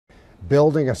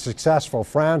building a successful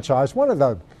franchise, one of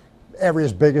the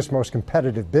area's biggest, most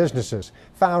competitive businesses.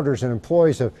 Founders and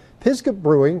employees of Pisgah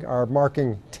Brewing are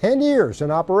marking 10 years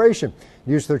in operation.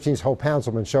 News 13's Hope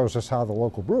Hanselman shows us how the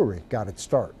local brewery got its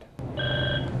start.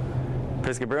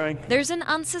 Pisgah Brewing. There's an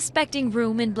unsuspecting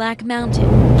room in Black Mountain.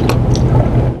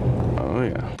 Oh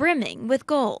yeah. Brimming with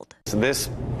gold. So this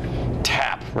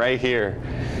tap right here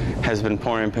has been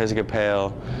pouring Pisgah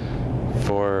Pale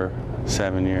for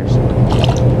 7 years.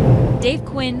 Dave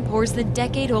Quinn pours the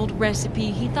decade-old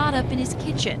recipe he thought up in his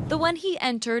kitchen, the one he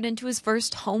entered into his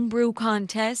first homebrew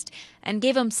contest, and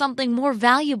gave him something more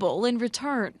valuable in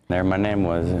return. There my name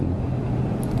was,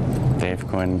 and Dave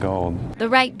Quinn Gold. The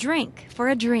right drink for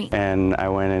a dream. And I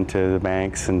went into the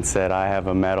banks and said, I have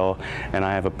a medal, and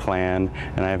I have a plan,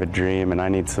 and I have a dream, and I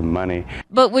need some money.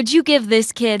 But would you give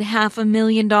this kid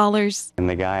 $500,000? And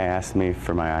the guy asked me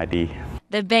for my ID.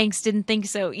 The banks didn't think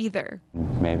so either.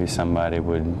 Maybe somebody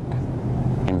would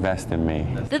invest in me.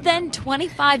 The then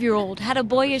 25-year-old had a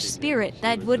boyish spirit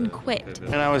that wouldn't quit.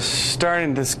 And I was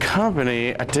starting this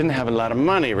company. I didn't have a lot of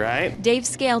money, right? Dave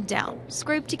scaled down,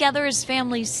 scraped together his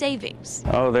family's savings.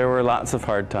 Oh, there were lots of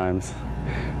hard times.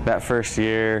 That first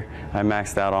year, I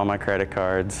maxed out all my credit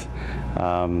cards.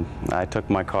 I took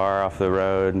my car off the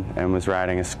road and was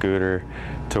riding a scooter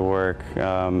to work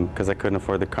because I couldn't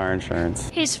afford the car insurance.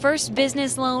 His first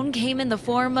business loan came in the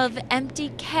form of empty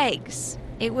kegs.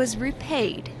 It was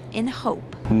repaid in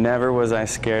hope. Never was I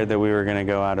scared that we were going to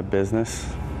go out of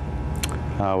business.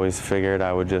 I always figured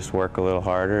I would just work a little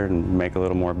harder and make a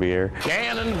little more beer.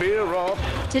 Cannon beer up.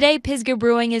 Today, Pisgah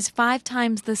Brewing is 5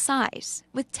 times the size,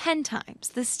 with 10 times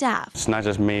the staff. It's not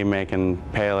just me making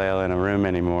pale ale in a room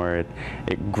anymore.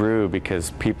 It grew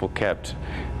because people kept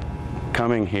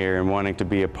coming here and wanting to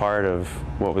be a part of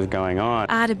what was going on.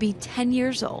 To be 10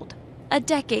 years old, a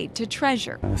decade to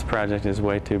treasure. This project is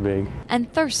way too big.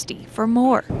 And thirsty for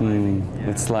more.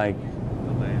 It's like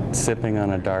sipping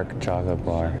on a dark chocolate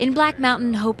bar. In Black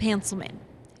Mountain, Hope Hanselman,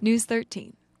 News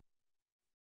 13.